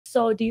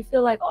So do you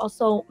feel like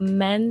also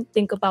men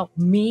think about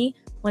me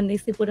when they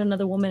sleep with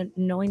another woman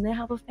knowing they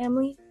have a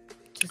family?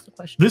 Just a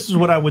question. This is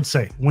what I would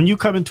say. When you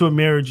come into a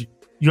marriage,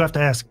 you have to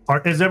ask,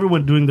 is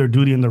everyone doing their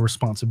duty and their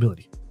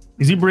responsibility?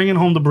 Is he bringing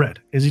home the bread?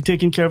 Is he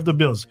taking care of the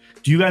bills?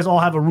 Do you guys all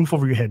have a roof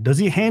over your head? Does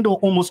he handle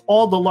almost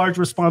all the large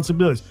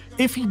responsibilities?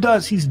 If he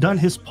does, he's done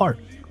his part.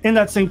 In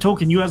that same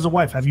token, you as a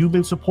wife, have you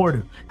been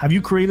supportive? Have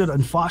you created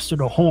and fostered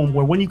a home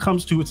where when he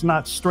comes to, it's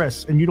not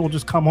stress and you don't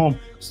just come home,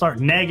 start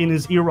nagging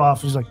his ear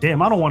off. He's like,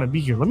 damn, I don't want to be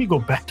here. Let me go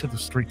back to the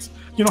streets.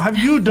 You know, have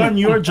you done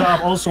your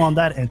job also on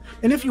that end?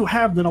 And if you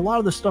have, then a lot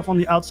of the stuff on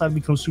the outside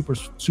becomes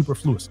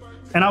superfluous.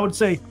 And I would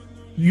say,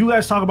 you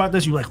guys talk about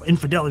this, you're like,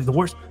 infidelity, the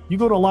worst. You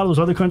go to a lot of those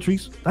other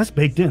countries, that's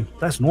baked in.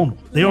 That's normal.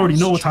 They already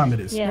know what time it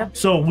is. Yeah.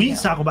 So we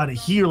talk about it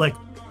here like,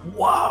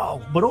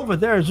 wow. But over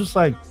there, it's just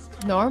like,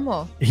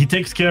 normal. he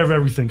takes care of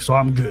everything, so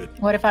I'm good.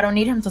 What if I don't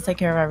need him to take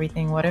care of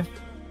everything? What if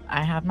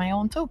I have my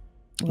own too?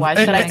 Why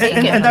should I take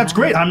it? And that's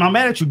great. I'm not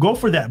mad at you. Go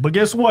for that. But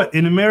guess what?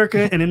 In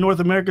America and in North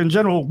America in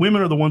general,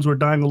 women are the ones who are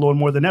dying alone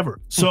more than ever.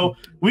 So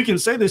we can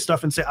say this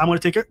stuff and say, I'm going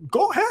to take it.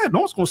 Go ahead. No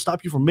one's going to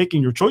stop you from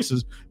making your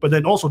choices. But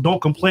then also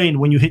don't complain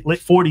when you hit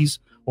late 40s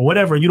or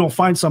whatever, you don't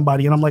find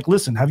somebody. And I'm like,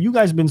 listen, have you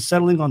guys been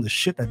settling on the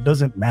shit that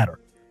doesn't matter?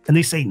 And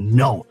they say,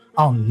 no,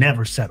 I'll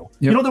never settle.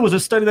 Yep. You know, there was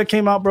a study that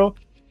came out, bro.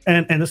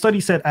 And the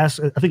study said, I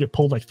think it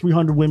polled like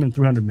 300 women,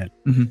 300 men.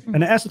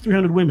 And it asked the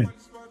 300 women,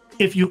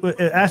 if you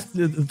asked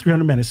the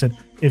 300 men, it said,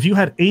 if you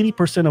had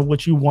 80% of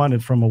what you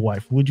wanted from a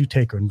wife, would you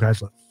take her? And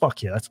guys were like,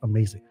 fuck yeah, that's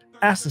amazing.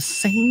 Ask the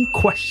same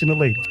question to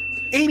ladies.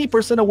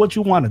 80% of what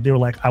you wanted. They were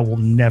like, I will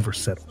never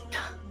settle.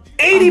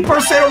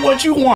 80% of what you want.